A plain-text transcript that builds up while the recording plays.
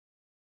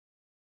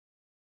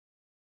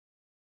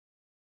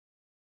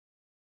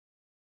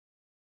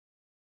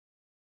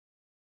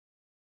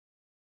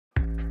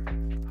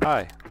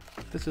Hi,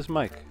 this is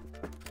Mike.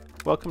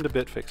 Welcome to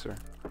BitFixer.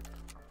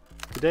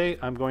 Today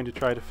I'm going to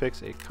try to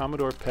fix a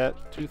Commodore PET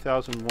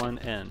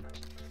 2001N.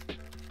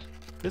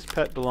 This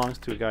PET belongs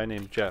to a guy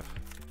named Jeff.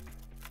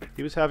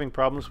 He was having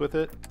problems with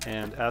it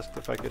and asked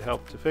if I could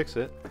help to fix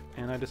it,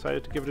 and I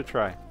decided to give it a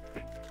try.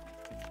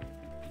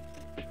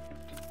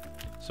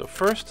 So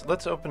first,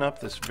 let's open up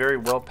this very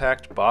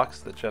well-packed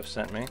box that Jeff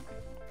sent me.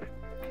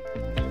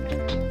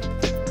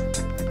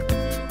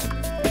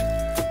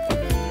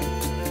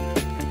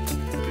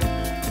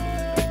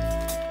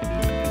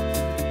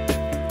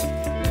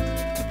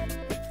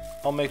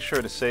 I'll make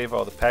sure to save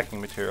all the packing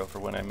material for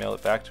when I mail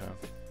it back to him.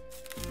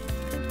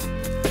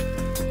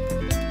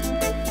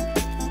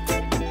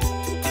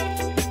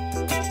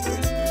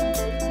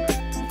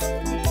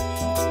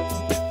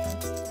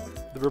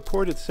 The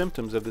reported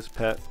symptoms of this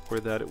PET were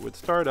that it would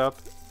start up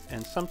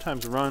and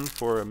sometimes run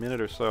for a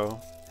minute or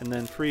so, and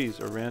then freeze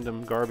or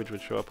random garbage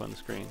would show up on the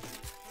screen.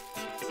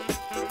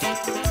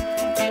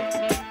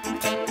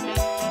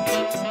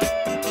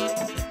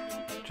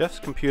 Jeff's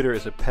computer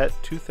is a PET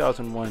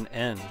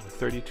 2001N with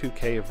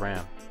 32K of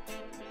RAM.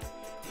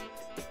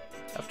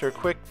 After a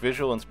quick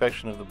visual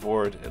inspection of the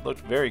board, it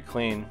looked very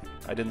clean.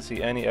 I didn't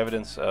see any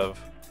evidence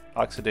of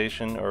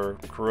oxidation or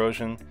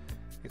corrosion,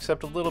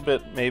 except a little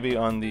bit maybe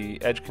on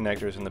the edge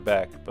connectors in the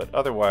back, but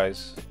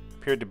otherwise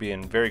appeared to be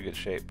in very good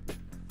shape.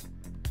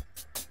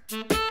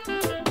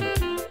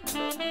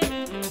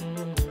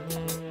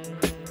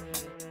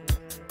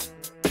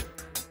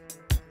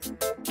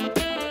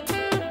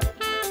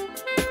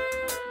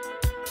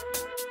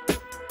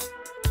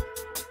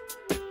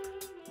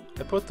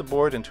 I put the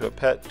board into a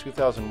PET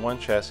 2001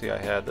 chassis I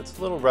had that's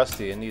a little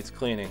rusty and needs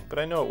cleaning, but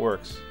I know it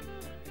works.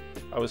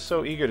 I was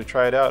so eager to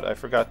try it out I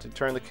forgot to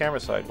turn the camera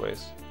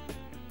sideways.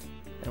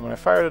 And when I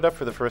fired it up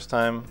for the first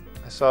time,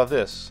 I saw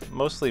this,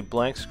 mostly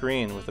blank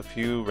screen with a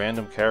few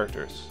random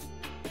characters.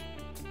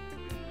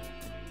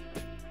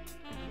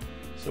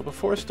 So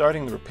before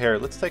starting the repair,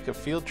 let's take a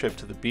field trip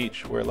to the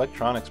beach where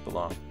electronics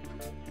belong.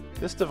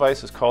 This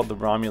device is called the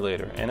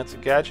ROMulator, and it's a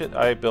gadget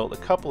I built a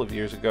couple of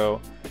years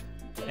ago,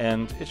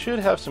 and it should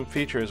have some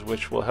features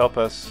which will help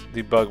us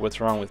debug what's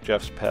wrong with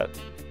Jeff's PET.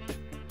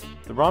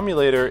 The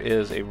ROMulator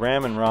is a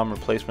RAM and ROM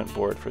replacement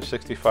board for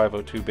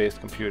 6502 based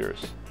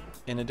computers.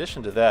 In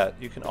addition to that,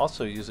 you can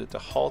also use it to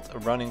halt a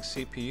running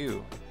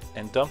CPU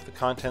and dump the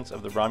contents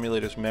of the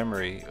ROMulator's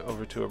memory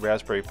over to a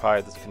Raspberry Pi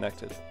that's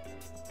connected.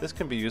 This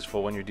can be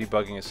useful when you're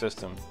debugging a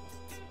system.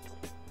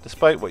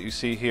 Despite what you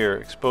see here,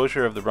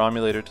 exposure of the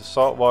ROMulator to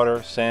salt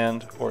water,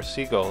 sand, or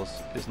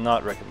seagulls is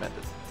not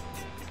recommended.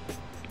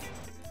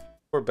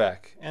 We're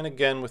back, and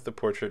again with the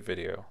portrait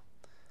video.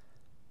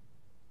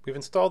 We've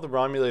installed the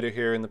ROMulator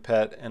here in the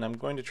PET, and I'm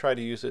going to try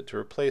to use it to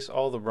replace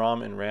all the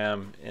ROM and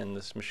RAM in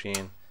this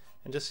machine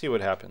and just see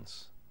what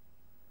happens.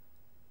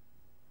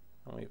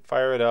 And we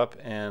fire it up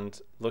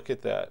and look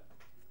at that.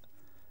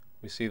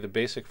 We see the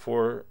basic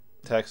 4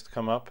 text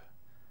come up,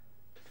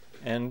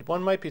 and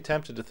one might be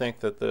tempted to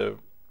think that the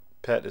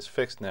PET is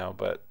fixed now,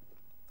 but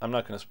I'm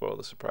not going to spoil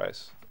the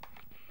surprise.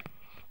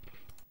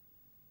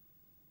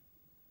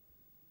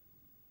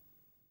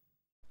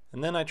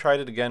 And then I tried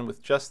it again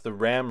with just the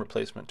RAM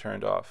replacement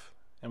turned off,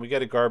 and we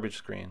get a garbage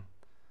screen.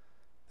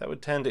 That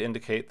would tend to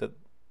indicate that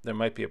there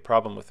might be a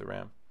problem with the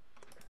RAM.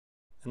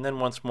 And then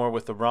once more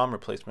with the ROM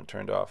replacement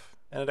turned off,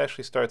 and it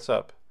actually starts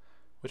up,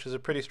 which is a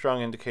pretty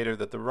strong indicator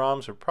that the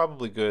ROMs are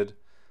probably good,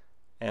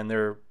 and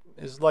there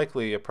is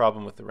likely a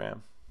problem with the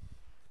RAM.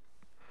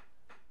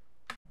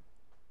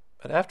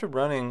 But after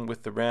running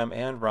with the RAM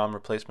and ROM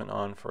replacement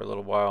on for a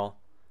little while,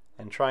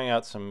 and trying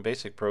out some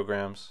basic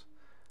programs,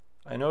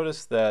 I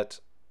noticed that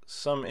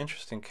some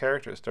interesting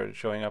characters started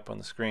showing up on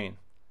the screen.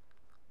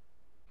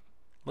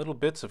 Little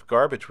bits of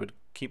garbage would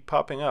keep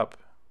popping up,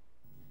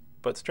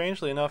 but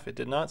strangely enough it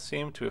did not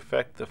seem to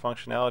affect the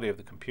functionality of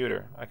the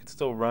computer. I could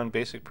still run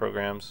basic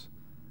programs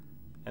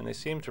and they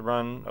seemed to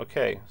run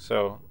okay,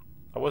 so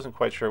I wasn't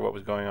quite sure what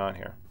was going on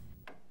here.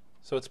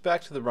 So it's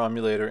back to the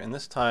ROMulator, and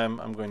this time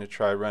I'm going to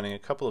try running a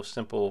couple of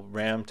simple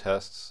RAM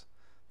tests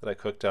that I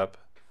cooked up.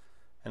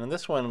 And in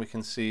this one we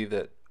can see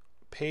that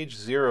page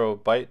 0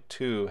 byte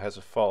 2 has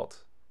a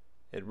fault.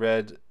 It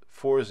read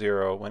 40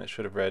 when it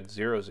should have read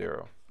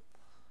 00.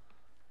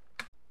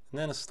 And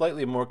then a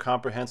slightly more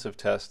comprehensive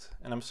test,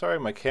 and I'm sorry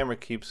my camera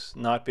keeps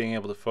not being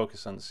able to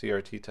focus on the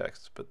CRT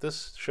text, but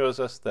this shows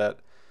us that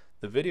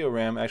the video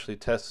RAM actually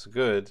tests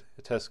good.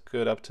 It tests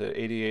good up to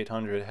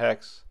 8800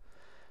 hex,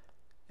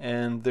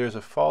 and there's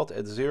a fault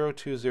at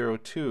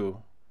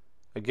 0202.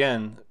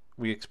 Again,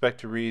 we expect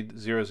to read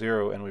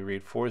 00 and we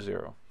read 40.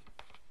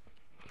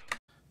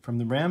 From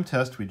the RAM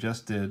test we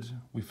just did,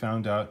 we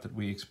found out that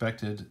we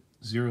expected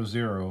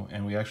 00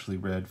 and we actually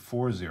read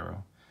 40,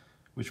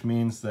 which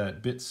means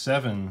that bit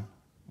 7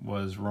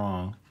 was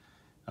wrong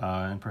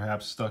and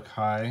perhaps stuck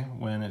high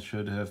when it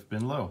should have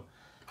been low.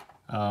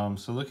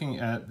 So looking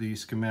at the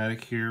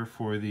schematic here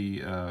for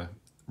the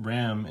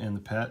RAM in the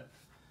PET,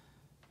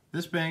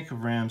 this bank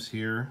of RAMs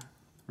here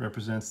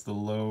represents the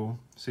low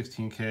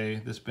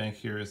 16K. This bank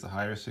here is the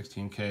higher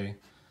 16K.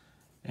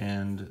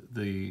 and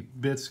the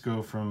bits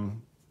go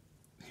from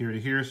here to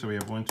here, so we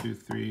have 1, 2,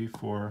 3,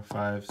 4,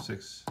 5,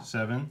 6,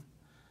 7,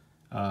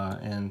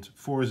 and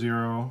 40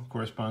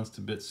 corresponds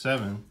to bit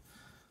 7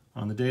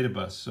 on the data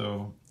bus.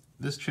 So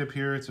this chip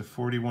here, it's a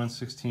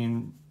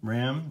 4116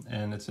 RAM,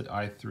 and it's at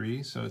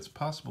I3, so it's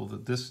possible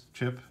that this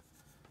chip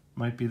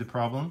might be the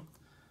problem.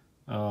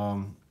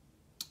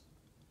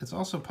 It's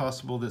also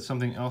possible that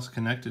something else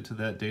connected to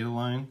that data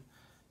line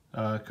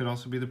could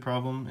also be the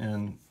problem,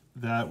 and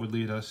that would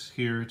lead us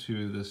here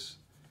to this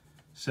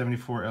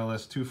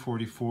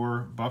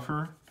 74LS244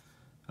 buffer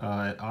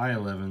at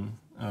I11,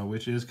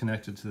 which is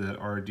connected to that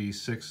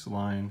RD6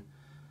 line.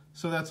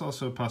 So that's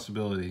also a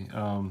possibility.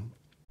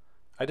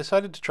 I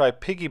decided to try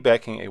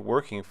piggybacking a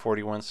working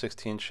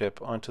 4116 chip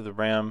onto the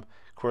RAM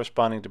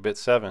corresponding to bit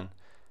 7.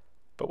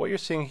 But what you're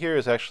seeing here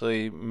is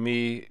actually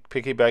me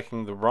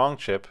piggybacking the wrong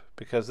chip,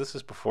 because this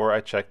is before I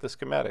checked the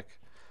schematic.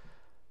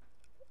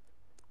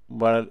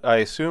 What I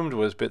assumed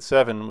was bit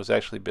 7 was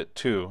actually bit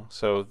 2,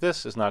 so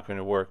this is not going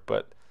to work,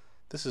 but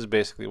this is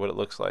basically what it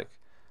looks like.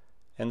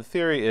 And the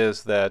theory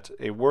is that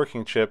a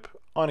working chip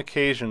on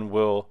occasion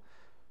will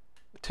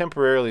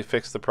temporarily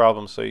fix the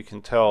problem so you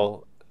can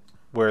tell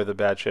where the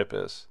bad chip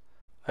is.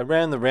 I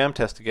ran the RAM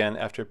test again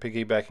after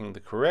piggybacking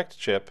the correct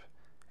chip,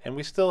 and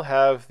we still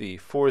have the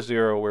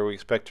 40 where we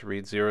expect to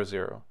read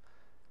 00,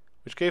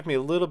 which gave me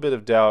a little bit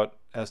of doubt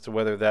as to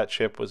whether that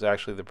chip was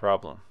actually the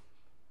problem.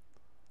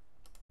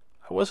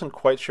 I wasn't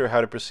quite sure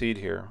how to proceed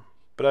here,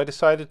 but I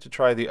decided to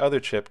try the other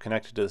chip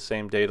connected to the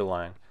same data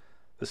line,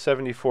 the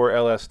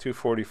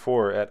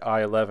 74LS244 at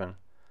I11.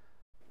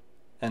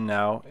 And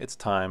now it's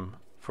time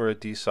for a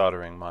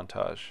desoldering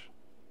montage.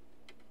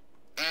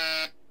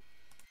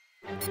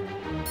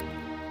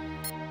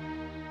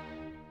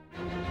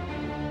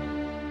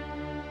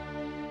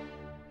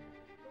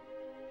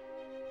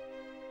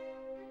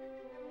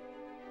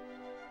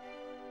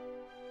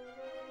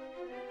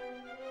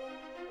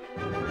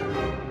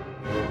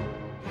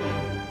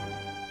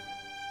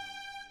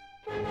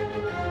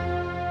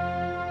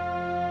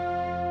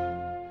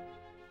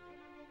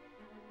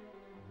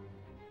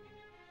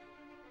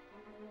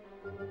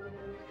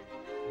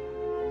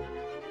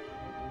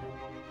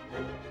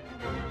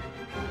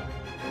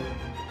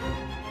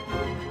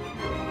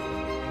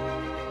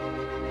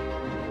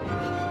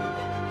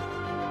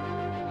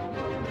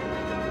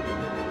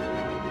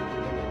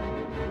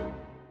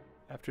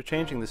 After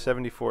changing the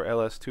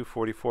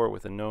 74LS244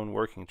 with a known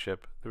working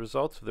chip, the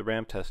results of the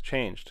RAM test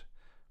changed,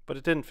 but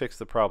it didn't fix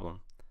the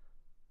problem.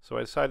 So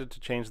I decided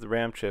to change the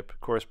RAM chip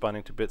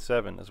corresponding to bit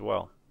 7 as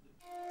well.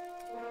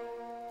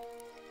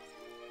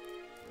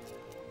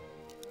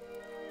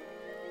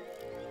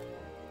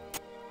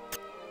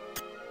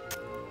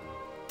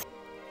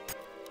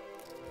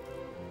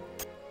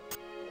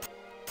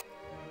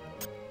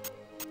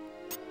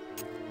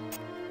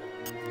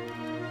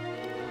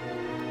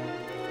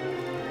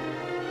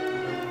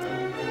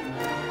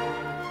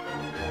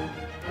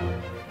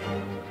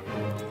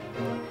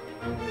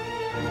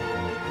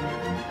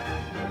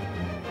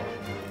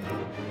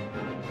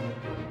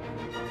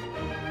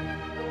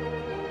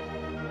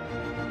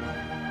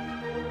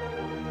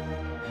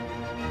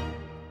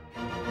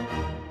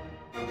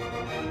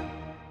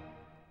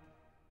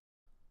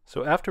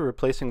 So after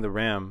replacing the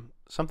RAM,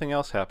 something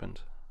else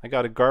happened. I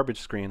got a garbage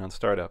screen on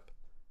startup.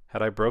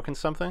 Had I broken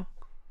something?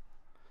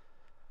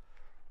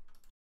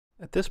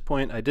 At this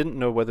point, I didn't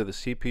know whether the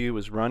CPU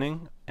was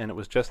running and it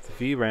was just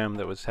the VRAM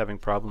that was having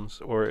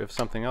problems, or if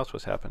something else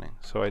was happening.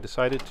 So I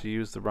decided to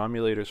use the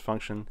ROMulator's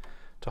function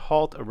to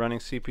halt a running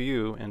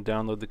CPU and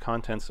download the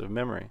contents of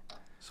memory.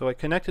 So I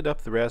connected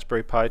up the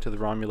Raspberry Pi to the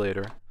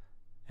ROMulator,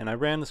 and I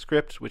ran the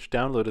script which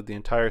downloaded the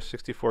entire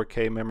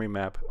 64K memory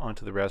map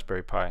onto the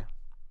Raspberry Pi.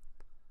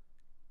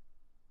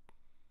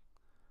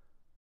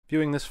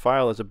 Viewing this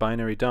file as a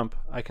binary dump,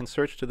 I can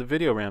search to the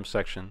video RAM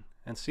section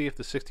and see if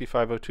the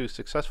 6502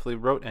 successfully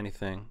wrote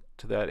anything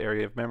to that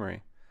area of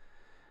memory.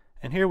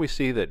 And here we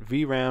see that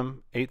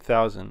VRAM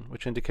 8000,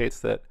 which indicates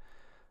that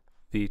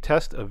the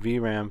test of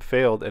VRAM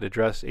failed at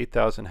address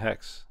 8000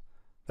 hex.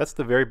 That's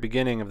the very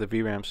beginning of the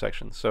VRAM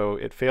section, so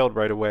it failed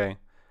right away.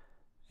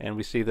 And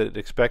we see that it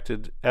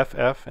expected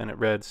FF and it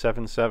read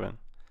 77.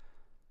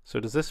 So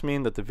does this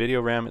mean that the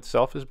video RAM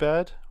itself is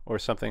bad, or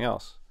something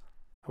else?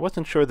 I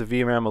wasn't sure the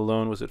VRAM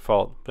alone was at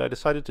fault, but I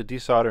decided to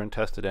desolder and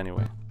test it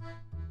anyway.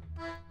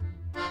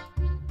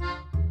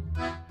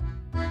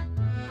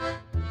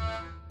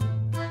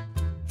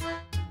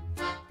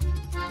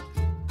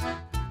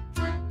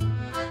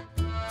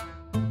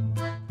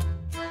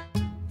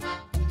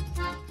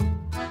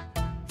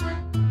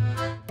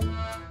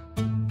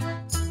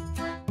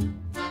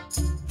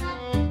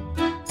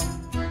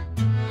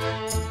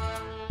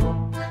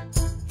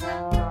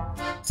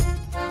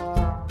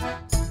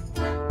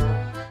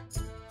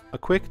 A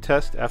quick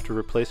test after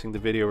replacing the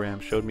video RAM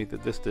showed me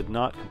that this did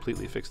not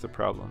completely fix the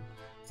problem.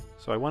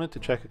 So I wanted to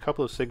check a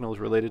couple of signals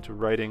related to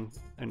writing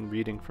and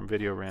reading from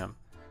video RAM.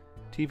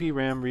 TV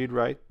RAM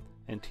read-write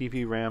and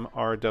TV RAM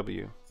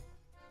RW.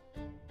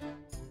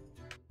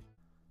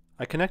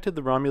 I connected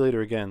the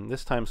ROMulator again,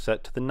 this time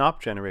set to the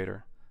NOP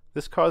generator.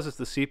 This causes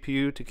the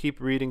CPU to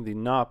keep reading the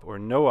NOP or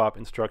no-op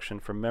instruction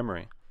from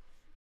memory.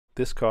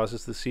 This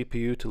causes the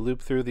CPU to loop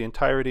through the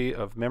entirety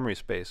of memory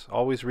space,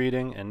 always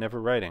reading and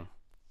never writing.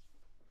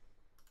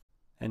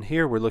 And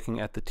here we're looking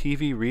at the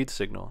TV read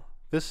signal.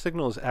 This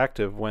signal is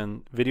active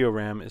when video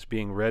RAM is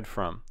being read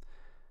from.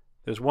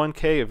 There's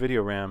 1K of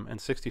video RAM and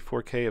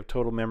 64K of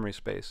total memory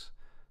space,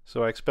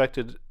 so I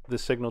expected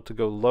this signal to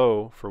go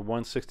low for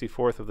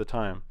 1/64th of the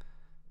time.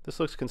 This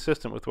looks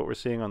consistent with what we're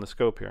seeing on the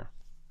scope here.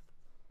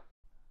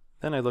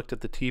 Then I looked at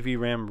the TV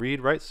RAM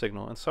read-write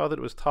signal and saw that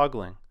it was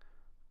toggling.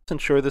 I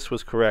wasn't sure this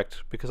was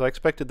correct because I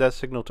expected that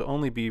signal to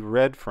only be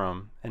read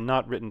from and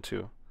not written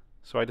to.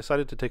 So I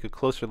decided to take a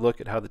closer look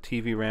at how the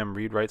TV RAM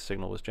read-write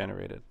signal was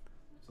generated.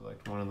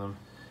 Select one of them.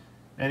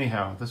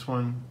 Anyhow,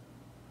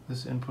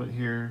 this input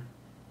here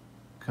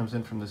comes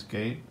in from this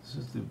gate. This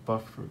is the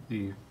buffer,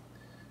 the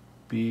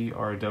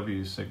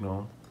BRW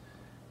signal.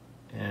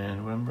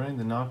 And when I'm running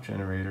the NOP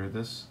generator,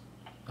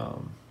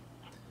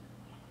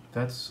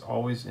 that's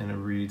always in a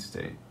read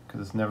state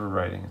because it's never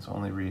writing, it's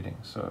only reading.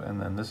 So,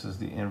 and then this is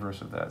the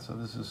inverse of that. So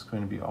this is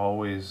going to be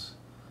always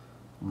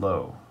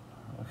low,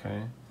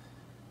 okay?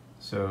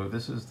 So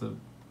this is the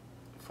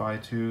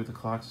phi2, the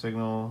clock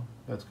signal.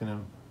 That's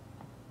going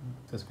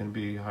to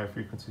be a high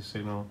frequency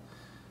signal.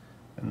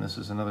 And this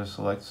is another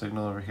select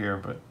signal over here,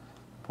 but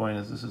the point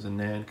is this is a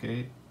NAND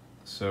gate.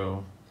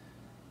 So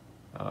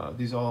if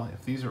these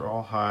are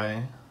all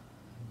high,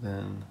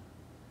 then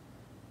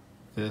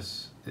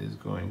this is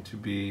going to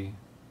be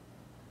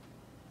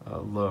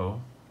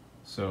low.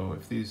 So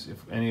if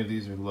any of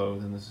these are low,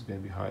 then this is going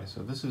to be high.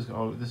 So this is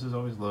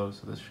always low,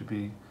 so this should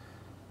be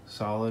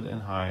solid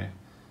and high.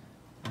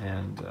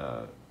 And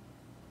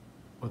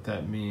what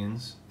that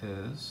means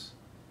is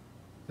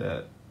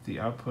that the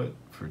output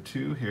for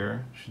 2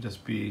 here should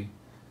just be,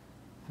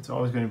 it's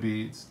always going to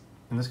be,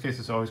 in this case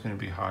it's always going to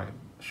be high. It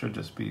should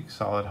just be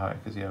solid high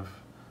because you have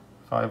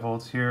 5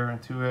 volts here in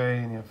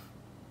 2A and you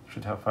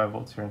should have 5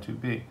 volts here in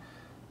 2B.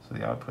 So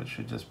the output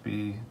should just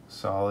be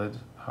solid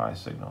high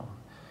signal.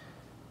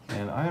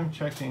 And I am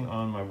checking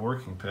on my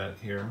working PET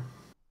here.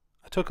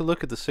 I took a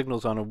look at the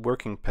signals on a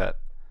working PET.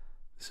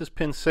 This is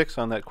pin 6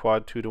 on that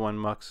quad 2-to-1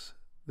 mux.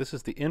 This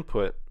is the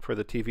input for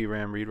the TV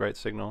RAM read-write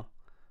signal,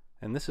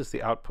 and this is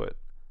the output.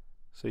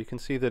 So you can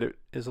see that it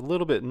is a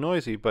little bit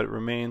noisy, but it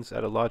remains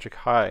at a logic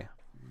high.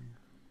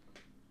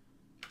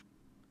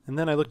 And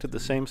then I looked at the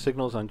same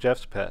signals on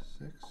Jeff's PET,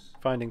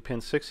 finding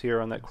pin 6 here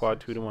on that quad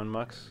 2-to-1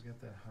 mux.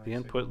 The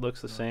input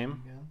looks the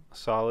same, a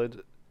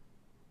solid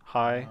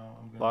high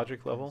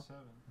logic level.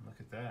 Look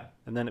at that.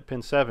 And then at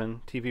pin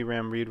 7, TV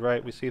RAM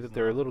read-write, we see that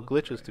there are little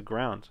glitches to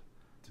ground.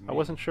 I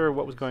wasn't sure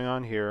what was going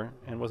on here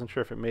and wasn't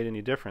sure if it made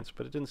any difference,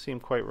 but it didn't seem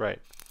quite right.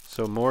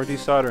 So more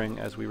desoldering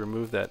as we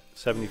remove that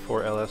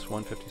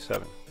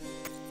 74LS157.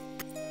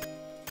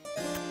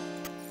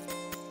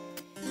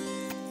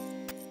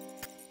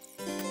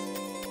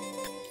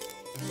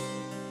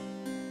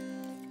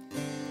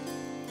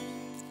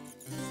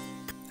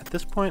 At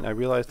this point I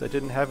realized I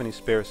didn't have any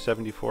spare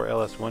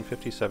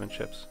 74LS157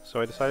 chips, so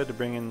I decided to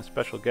bring in a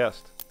special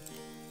guest,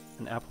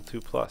 an Apple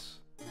II Plus.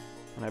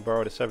 And I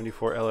borrowed a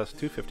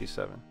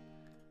 74LS257.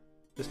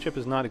 This chip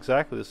is not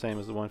exactly the same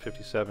as the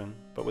 157,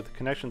 but with the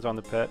connections on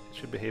the PET, it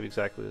should behave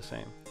exactly the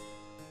same.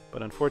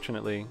 But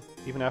unfortunately,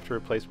 even after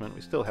replacement,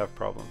 we still have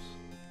problems.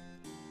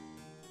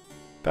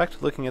 Back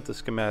to looking at the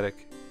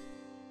schematic,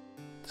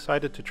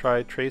 decided to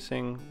try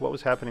tracing what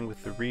was happening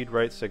with the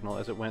read-write signal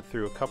as it went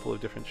through a couple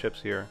of different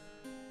chips here,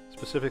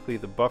 specifically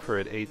the buffer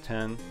at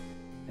A10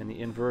 and the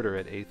inverter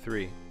at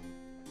A3.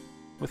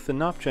 With the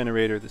NOP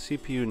generator, the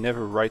CPU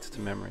never writes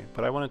to memory,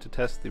 but I wanted to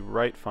test the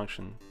write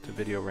function to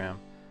video RAM.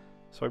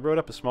 So I wrote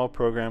up a small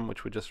program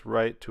which would just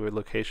write to a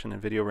location in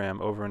video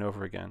RAM over and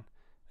over again,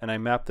 and I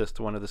mapped this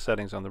to one of the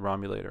settings on the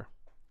ROMulator.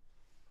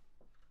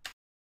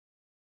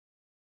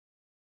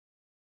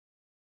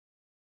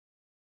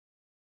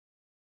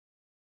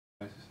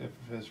 It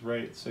has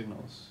write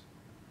signals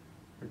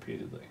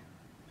repeatedly.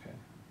 Okay,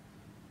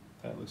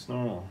 that looks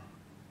normal.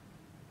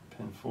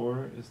 Pin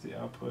 4 is the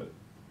output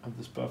of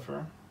this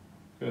buffer.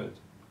 Good.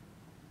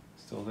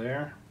 Still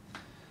there.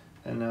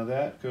 And now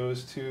that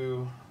goes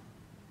to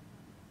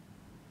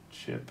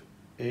chip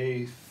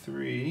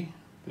A3.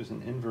 There's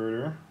an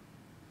inverter.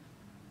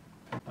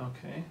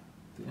 Okay.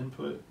 The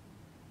input,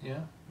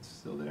 yeah, it's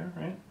still there,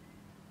 right?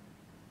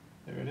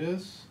 There it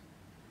is.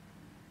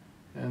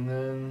 And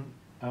then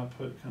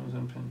output comes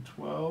in pin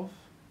 12.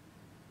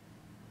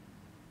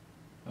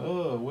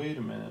 Oh, wait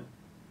a minute.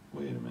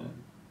 Wait a minute.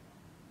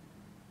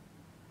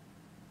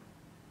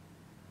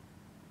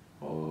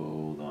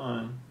 Hold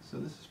on. So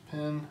this is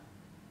pin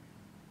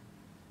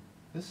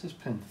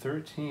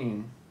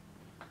 13,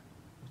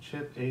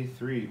 chip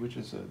A3, which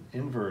is an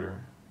inverter,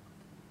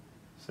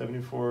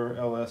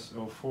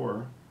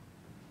 74LS04.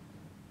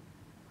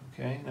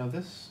 Okay, now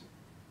this,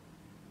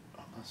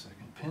 hold on a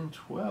second, pin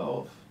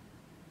 12,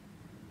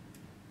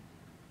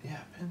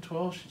 yeah, pin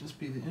 12 should just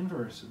be the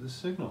inverse of this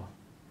signal.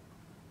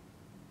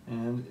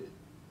 And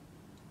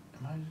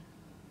am I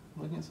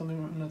looking at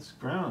something that's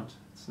ground?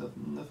 It's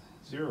nothing,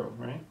 0,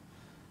 right?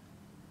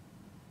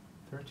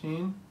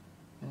 13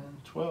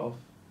 and 12.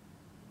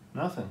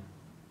 Nothing.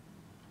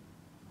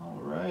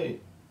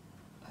 Alright.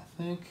 I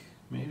think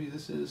maybe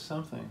this is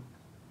something,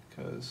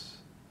 because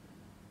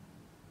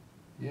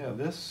yeah,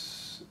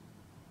 this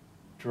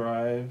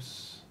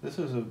drives, this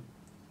is an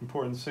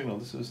important signal.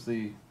 This is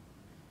the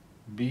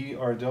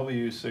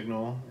BRW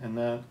signal, and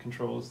that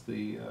controls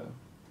the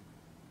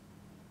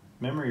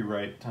memory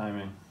write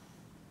timing.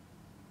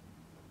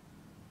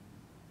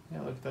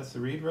 Yeah, look, that's the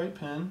read-write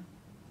pin.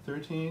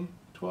 13,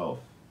 12.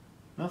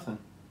 Nothing.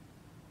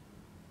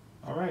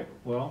 Alright,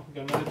 well, we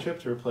got another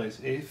chip to replace.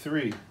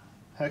 A3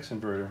 hex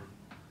inverter.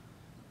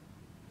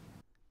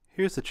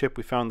 Here's the chip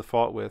we found the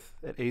fault with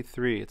at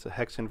A3. It's a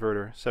hex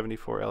inverter,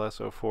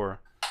 74LS04.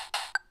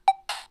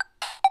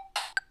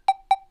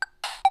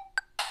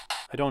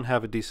 I don't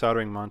have a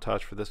desoldering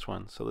montage for this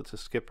one, so let's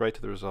just skip right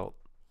to the result.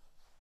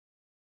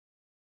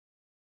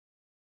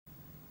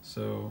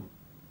 So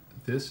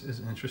this is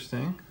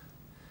interesting.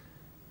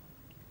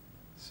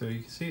 So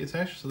you can see it's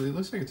actually, it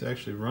looks like it's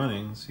actually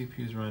running. The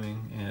CPU is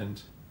running,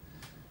 and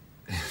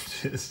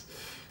it's just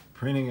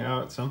printing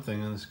out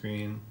something on the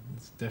screen.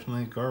 It's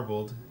definitely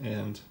garbled,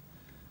 and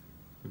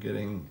we're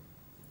getting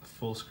a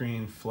full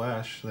screen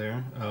flash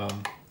there.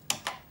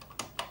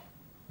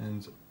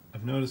 And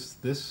I've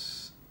noticed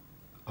this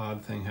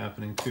odd thing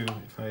happening too.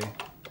 If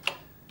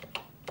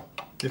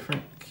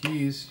different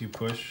keys you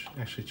push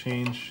actually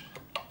change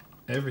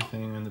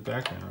everything in the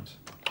background.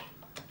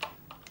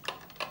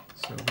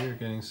 So we're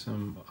getting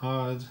some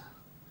odd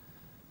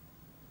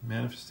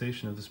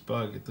manifestation of this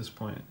bug at this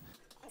point.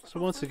 So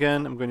once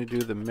again, I'm going to do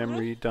the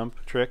memory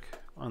dump trick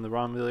on the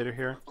ROMulator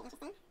here,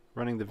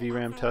 running the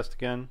VRAM test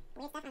again.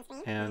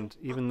 And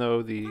even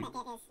though the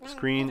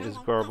screen is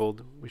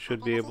garbled, we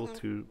should be able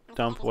to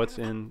dump what's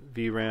in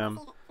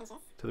VRAM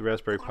to the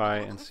Raspberry Pi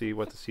and see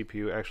what the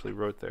CPU actually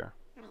wrote there.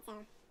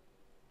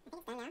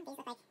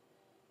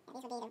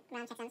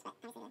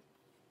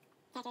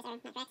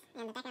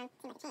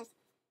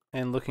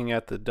 And looking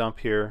at the dump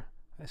here,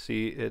 I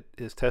see it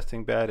is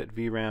testing bad at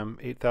VRAM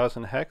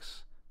 8000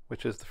 hex,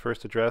 which is the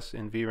first address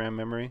in VRAM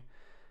memory,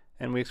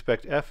 and we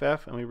expect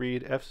FF and we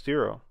read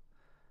F0.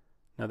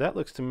 Now that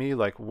looks to me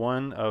like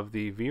one of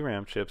the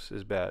VRAM chips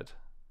is bad.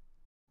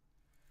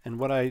 And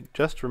what I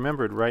just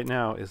remembered right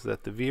now is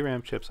that the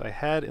VRAM chips I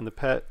had in the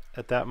PET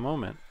at that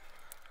moment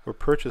were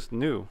purchased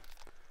new.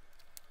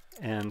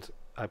 And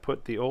I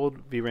put the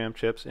old VRAM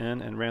chips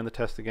in and ran the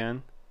test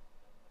again,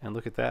 and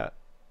look at that.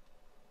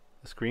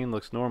 The screen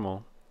looks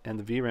normal, and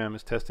the VRAM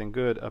is testing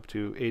good up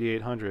to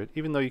 8800,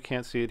 even though you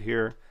can't see it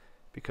here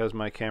because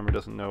my camera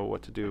doesn't know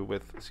what to do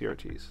with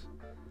CRTs.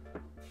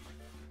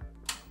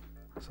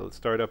 So let's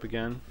start up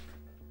again.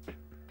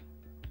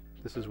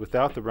 This is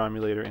without the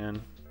ROMulator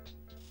in,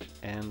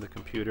 and the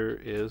computer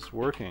is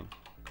working.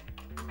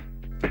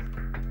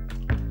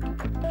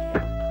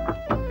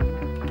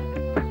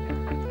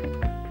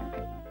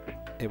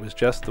 It was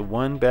just the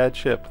one bad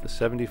chip, the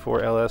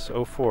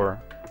 74LS04,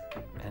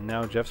 and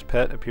now Jeff's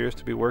PET appears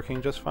to be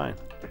working just fine.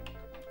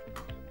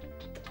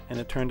 And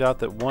it turned out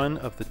that one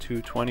of the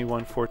two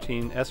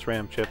 2114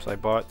 SRAM chips I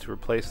bought to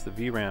replace the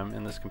VRAM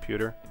in this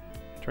computer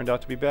turned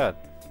out to be bad.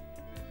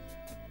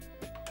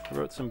 I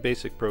wrote some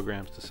basic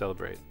programs to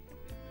celebrate.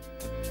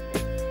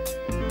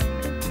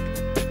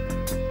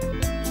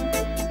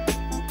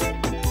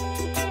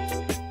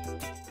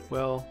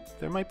 Well,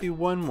 there might be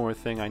one more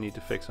thing I need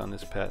to fix on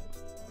this PET,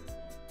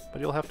 but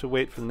you'll have to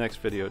wait for the next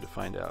video to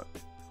find out.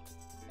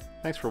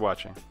 Thanks for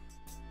watching.